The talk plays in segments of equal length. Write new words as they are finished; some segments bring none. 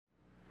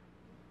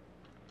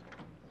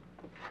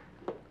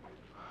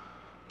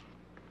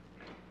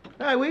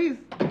Hi, Weez.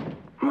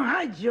 Well,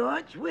 hi,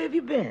 George. Where have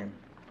you been?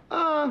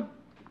 I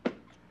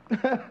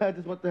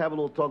just went to have a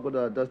little talk with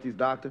Dusty's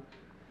doctor.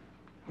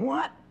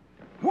 What?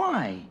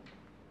 Why?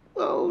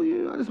 Well,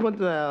 I just went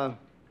to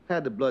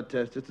had the blood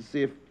test just to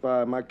see if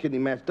my kidney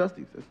matched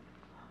Dusty's.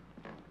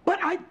 But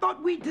I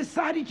thought we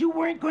decided you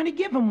weren't going to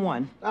give him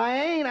one. I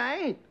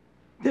ain't.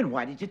 Then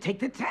why did you take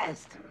the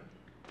test?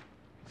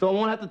 So I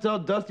won't have to tell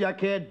Dusty I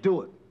can't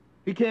do it.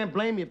 He can't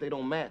blame me if they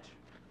don't match.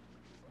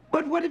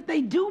 But what if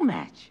they do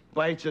match?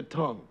 Bite your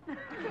tongue.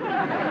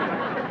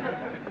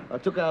 I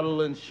took out a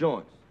little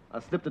insurance. I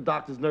slipped the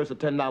doctor's nurse a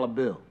 $10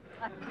 bill.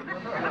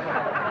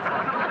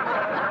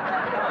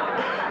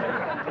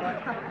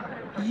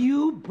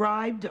 You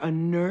bribed a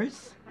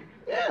nurse?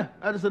 Yeah.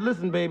 I just said,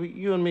 listen, baby,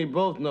 you and me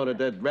both know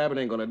that rabbit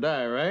ain't gonna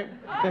die, right?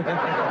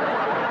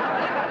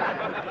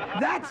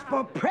 That's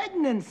for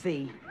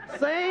pregnancy.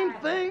 Same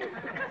thing.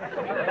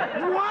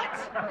 What?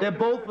 They're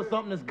both for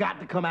something that's got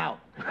to come out.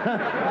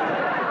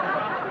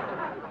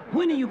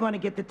 When are you going to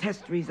get the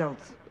test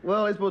results?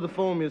 Well, they're supposed to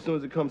phone me as soon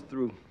as it comes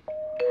through.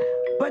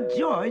 But,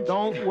 George...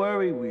 Don't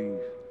worry, Weez.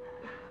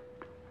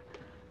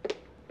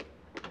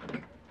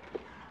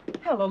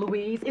 Hello,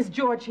 Louise. Is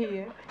George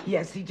here?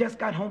 Yes, he just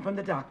got home from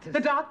the doctor's. The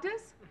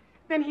doctor's?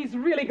 Then he's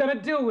really gonna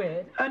do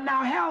it.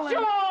 Now, Helen...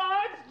 George!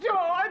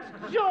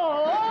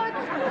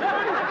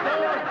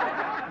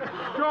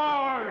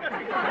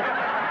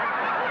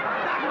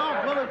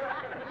 No, Willis.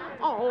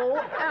 Oh,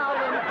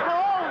 Alan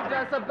told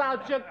us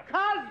about your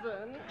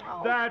cousin.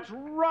 Oh. That's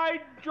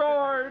right,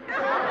 George. We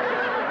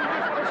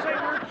used to say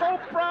we're so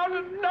proud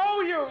to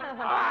know you.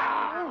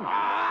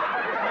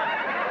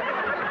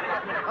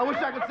 I wish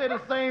I could say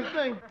the same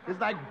thing. It's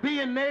like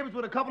being neighbors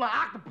with a couple of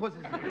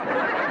octopuses.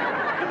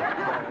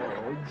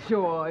 Oh,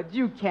 George,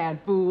 you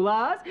can't fool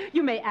us.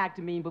 You may act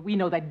mean, but we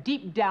know that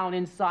deep down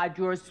inside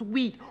you're a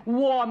sweet,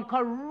 warm,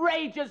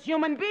 courageous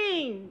human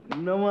being.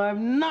 No,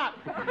 I'm not.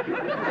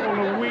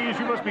 Oh, Louise,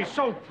 you must be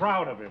so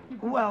proud of him.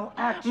 Well,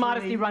 actually...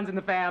 Modesty runs in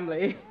the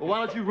family. Well,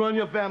 why don't you run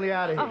your family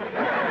out of here?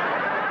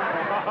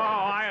 Oh,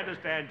 I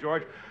understand,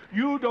 George.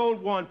 You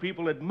don't want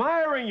people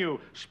admiring you,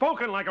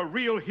 spoken like a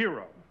real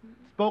hero.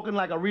 Spoken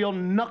like a real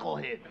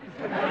knucklehead.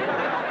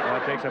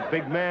 Well, it takes a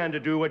big man to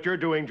do what you're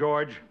doing,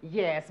 George.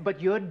 Yes, but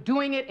you're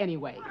doing it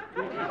anyway.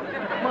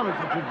 Why don't you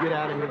two get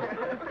out of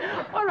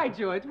here? All right,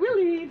 George, we'll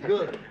leave.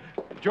 Good.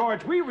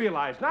 George, we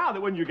realize now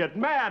that when you get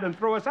mad and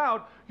throw us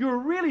out, you're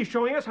really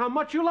showing us how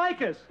much you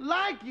like us.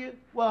 Like you?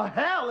 Well,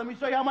 hell, let me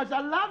show you how much I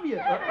love you.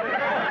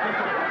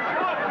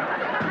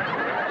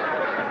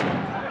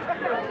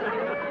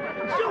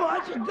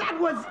 George, that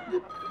was...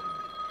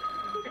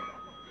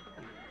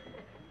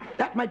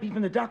 That might be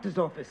from the doctor's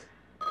office.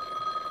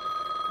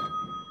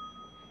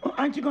 Well,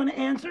 aren't you going to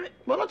answer it?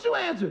 Why don't you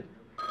answer it?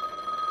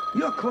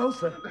 You're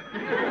closer.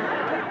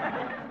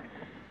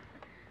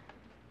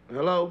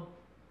 Hello?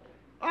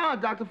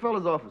 Dr.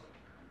 Feller's office.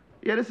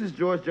 Yeah, this is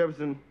George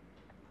Jefferson.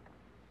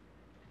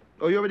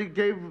 Oh, you already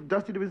gave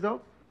Dusty the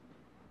results?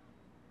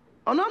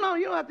 Oh, no,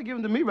 you don't have to give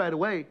them to me right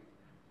away.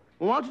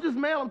 Well, why don't you just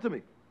mail them to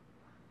me?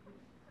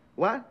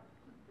 What?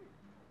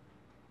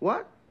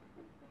 What?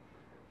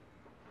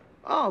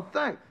 Oh,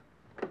 thanks.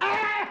 It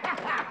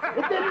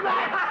didn't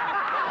matter.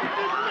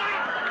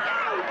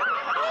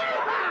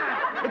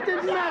 It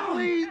didn't matter,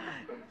 please.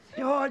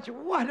 George,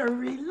 what a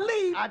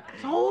relief. I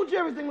told you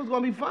everything was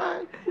going to be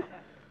fine.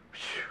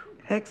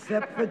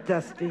 Except for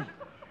Dusty.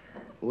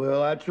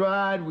 Well, I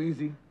tried,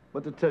 Wheezy,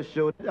 but the test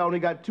showed I only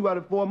got 2 out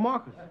of 4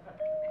 markers.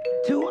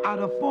 2 out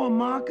of 4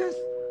 markers?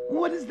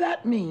 What does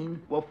that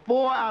mean? Well,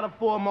 4 out of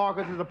 4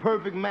 markers is a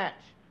perfect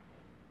match,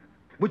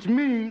 which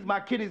means my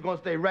kidney's gonna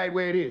stay right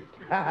where it is.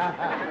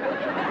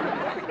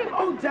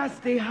 Oh,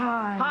 Dusty,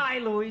 hi. Hi,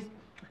 Louise.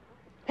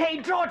 Hey,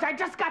 George, I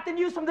just got the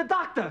news from the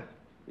doctor.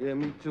 Yeah,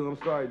 me too. I'm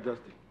sorry,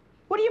 Dusty.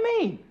 What do you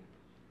mean?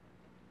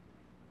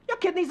 Your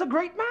kidney's a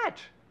great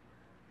match.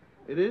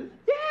 It is?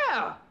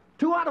 Yeah.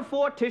 2 out of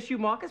 4 tissue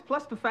markers,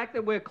 plus the fact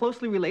that we're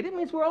closely related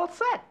means we're all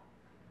set.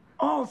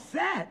 All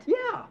set?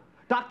 Yeah.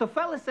 Dr.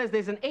 Feller says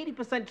there's an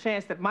 80%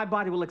 chance that my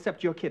body will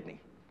accept your kidney.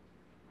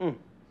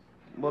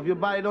 Well, if your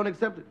body don't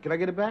accept it, can I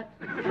get it back?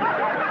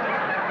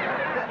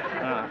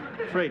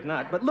 Afraid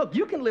not. But look,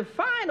 you can live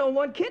fine on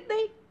 1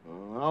 kidney.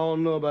 I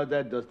don't know about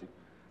that, Dusty.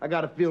 I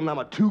got a feeling I'm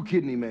a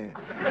 2-kidney man.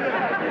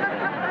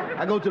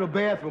 I go to the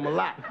bathroom a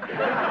lot.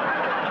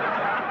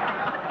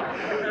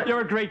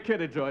 You're a great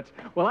kidder, George.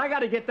 Well, I got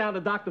to get down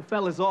to Dr.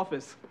 Feller's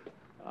office.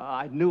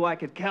 I knew I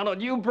could count on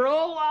you,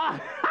 bro.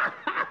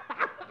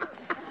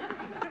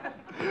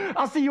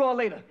 I'll see you all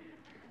later.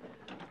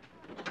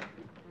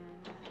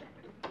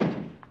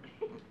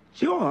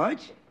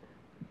 George,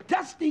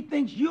 Dusty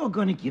thinks you're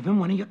going to give him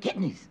one of your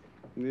kidneys.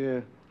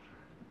 Yeah.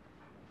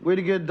 Where'd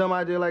you get a dumb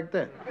idea like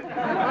that?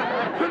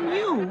 From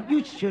you.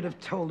 You should have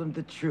told him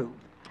the truth.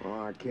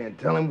 Oh, I can't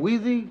tell him,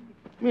 Wheezy.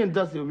 Me and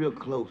Dusty are real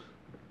close.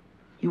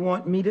 You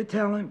want me to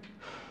tell him?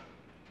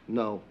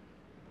 No.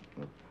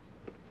 It's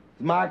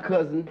my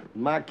cousin,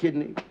 my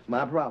kidney, it's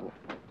my problem.